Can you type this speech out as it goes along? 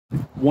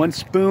One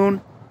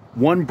spoon,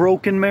 one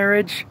broken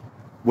marriage.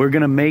 We're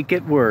gonna make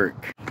it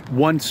work.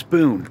 One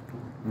spoon,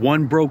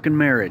 one broken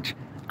marriage.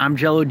 I'm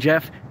Jello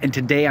Jeff, and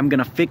today I'm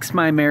gonna fix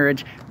my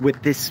marriage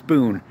with this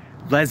spoon.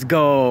 Let's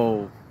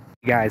go.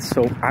 Guys,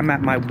 so I'm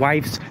at my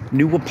wife's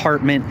new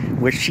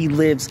apartment where she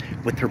lives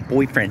with her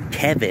boyfriend,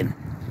 Kevin.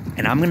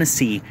 And I'm gonna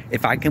see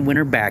if I can win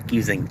her back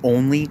using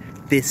only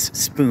this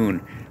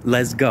spoon.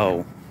 Let's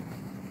go.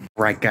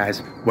 Right,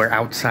 guys, we're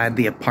outside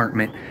the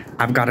apartment.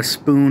 I've got a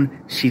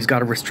spoon, she's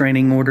got a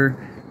restraining order.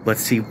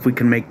 Let's see if we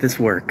can make this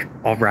work.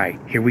 All right,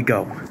 here we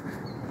go.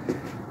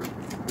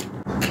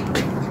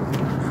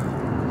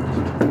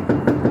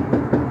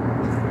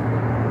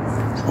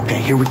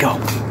 Okay, here we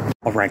go.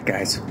 All right,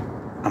 guys,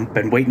 I've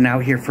been waiting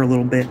out here for a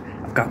little bit.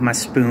 I've got my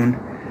spoon.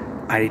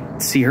 I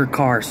see her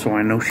car, so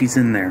I know she's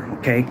in there,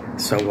 okay?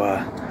 So,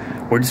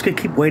 we're just gonna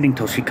keep waiting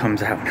till she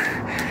comes out.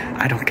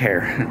 I don't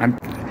care.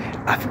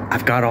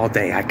 I've got all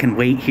day. I can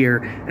wait here,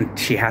 and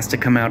she has to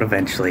come out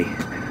eventually.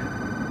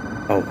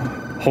 Oh,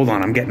 hold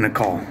on, I'm getting a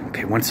call.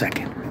 Okay, 1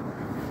 second.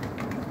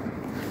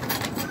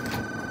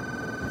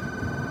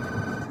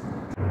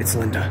 It's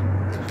Linda.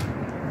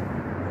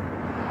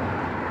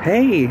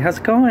 Hey, how's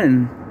it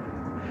going?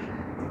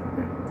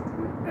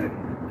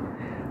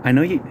 I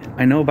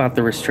know about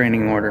the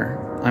restraining order.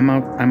 I'm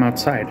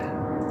outside.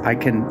 I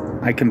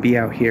can be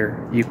out here.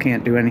 You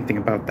can't do anything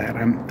about that.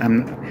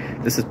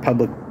 This is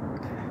public.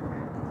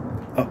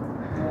 Oh,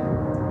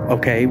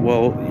 okay,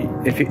 well,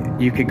 if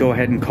you could go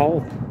ahead and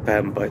call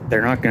them, but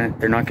they're not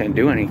gonna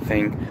do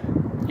anything.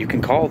 You can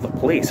call the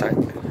police. I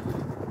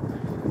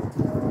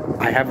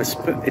have a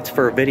spoon. It's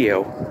for a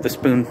video. The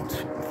spoon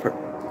for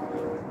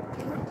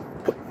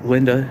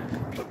Linda.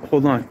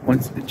 Hold on.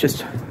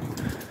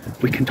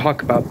 We can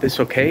talk about this,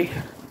 okay?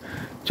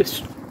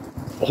 Just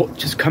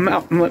come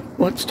out and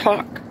let's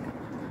talk.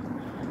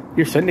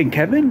 You're sending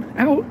Kevin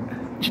out?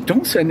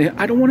 Don't send him.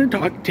 I don't want to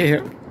talk to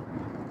him.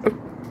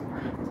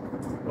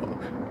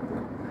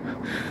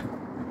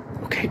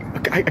 Okay,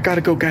 I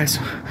gotta go, guys.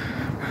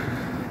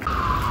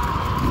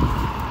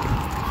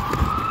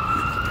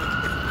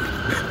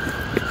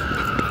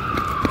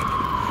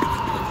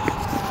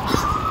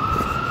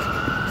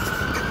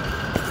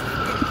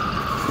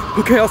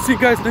 Okay, I'll see you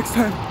guys next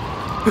time.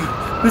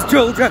 This is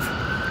Joel Jeff,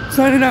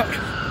 signing out.